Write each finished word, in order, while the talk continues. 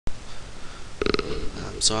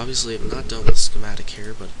So obviously I'm not done with schematic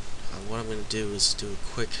here, but what I'm going to do is do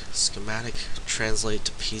a quick schematic translate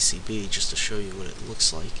to PCB just to show you what it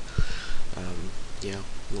looks like. You know,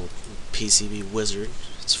 little PCB wizard.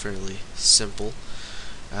 It's fairly simple.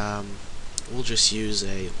 We'll just use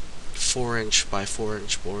a 4" by 4"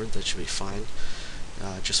 board. That should be fine,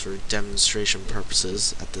 just for demonstration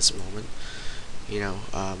purposes at this moment.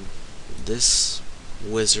 This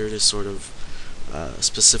wizard is sort of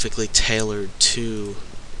specifically tailored to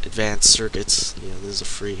advanced circuits. This is a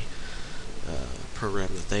free program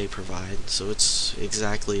that they provide, so it's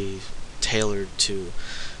exactly tailored to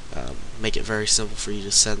make it very simple for you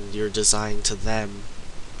to send your design to them,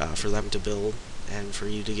 for them to build, and for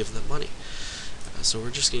you to give them money. So we're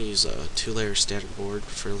just going to use a 2-layer standard board,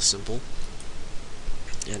 fairly simple.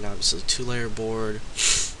 And obviously 2-layer board,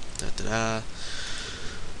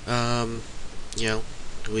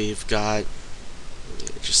 we've got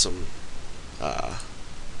just some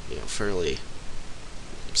fairly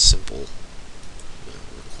simple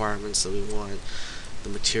requirements that we want. The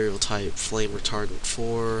material type, flame retardant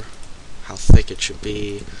 4, how thick it should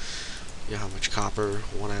be, how much copper,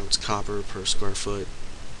 1 ounce copper per square foot,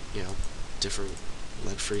 different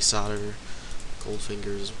lead-free solder, gold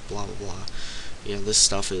fingers, blah blah blah. This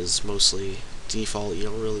stuff is mostly default. You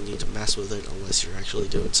don't really need to mess with it unless you're actually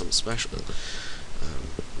doing something special.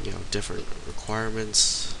 Different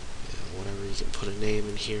requirements, whatever, you can put a name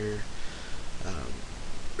in here.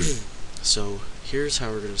 So here's how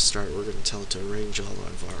we're going to start. We're going to tell it to arrange all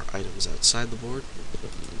of our items outside the board.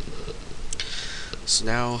 So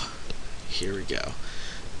now, here we go.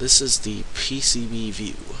 This is the PCB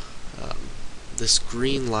view. This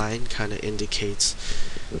green line kind of indicates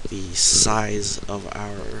the size of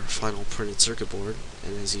our final printed circuit board,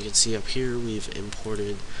 and as you can see up here, we've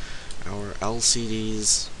imported our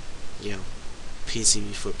LCD's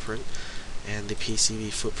PCB footprint and the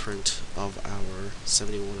PCB footprint of our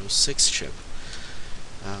 7106 chip.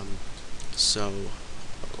 So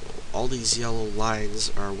all these yellow lines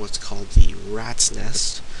are what's called the rat's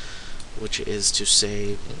nest, which is to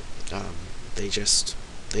say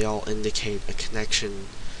they all indicate a connection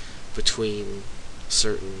between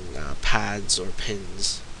certain pads or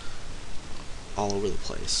pins all over the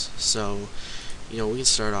place. So we can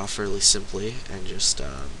start off fairly simply and just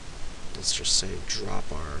let's just say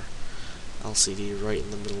drop our LCD right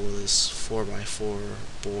in the middle of this 4x4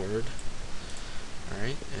 board.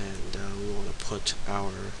 Alright, and we want to put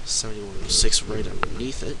our 7106 right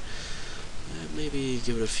underneath it, and maybe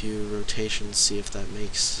give it a few rotations, see if that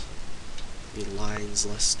makes the lines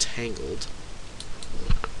less tangled.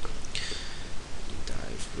 And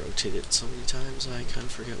I've rotated it so many times I kind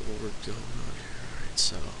of forget what we're going on here. Alright,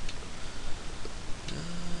 so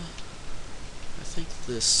I think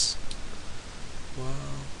this,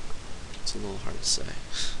 well, it's a little hard to say.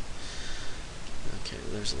 Okay,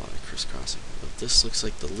 there's a lot of crisscrossing, but this looks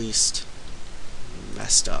like the least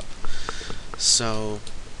messed up. So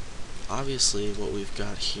obviously what we've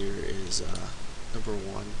got here is number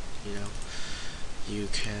one, you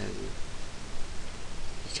can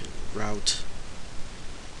route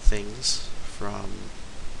things from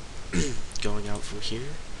going out from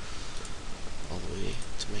here all the way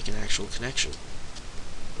to make an actual connection,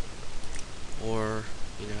 or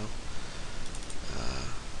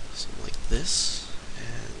something like this,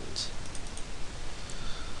 and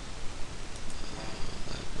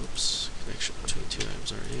connection between 2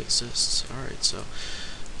 items already exists. Alright, so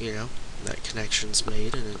that connection's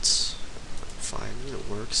made and it's fine, it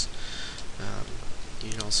works.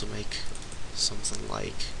 You can also make something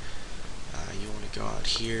like you want to go out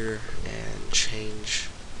here and change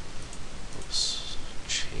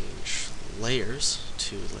layers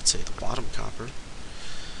to, let's say, the bottom copper,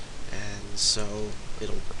 and so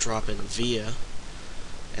it'll drop in via,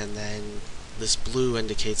 and then this blue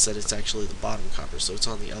indicates that it's actually the bottom copper, so it's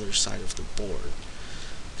on the other side of the board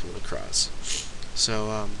coming across.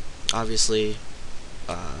 So obviously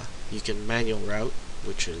you can manual route,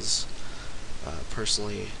 which is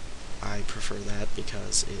personally I prefer that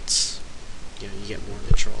because it's you get more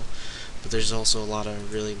control. But there's also a lot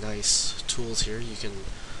of really nice tools here. You can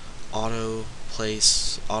auto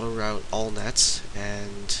route all nets,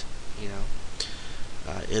 and you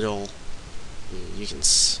can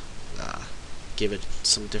give it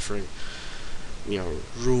some different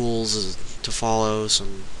rules to follow,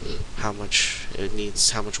 how much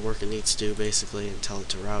work it needs to do basically, and tell it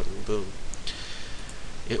to route, and boom,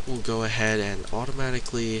 it will go ahead and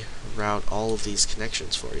automatically route all of these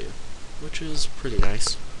connections for you, which is pretty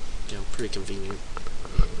nice, pretty convenient.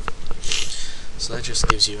 So that just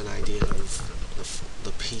gives you an idea of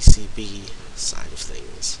the PCB side of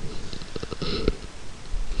things.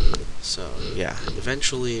 So yeah,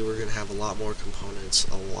 eventually we're gonna have a lot more components,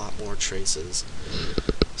 a lot more traces.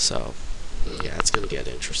 So yeah, it's gonna get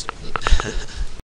interesting.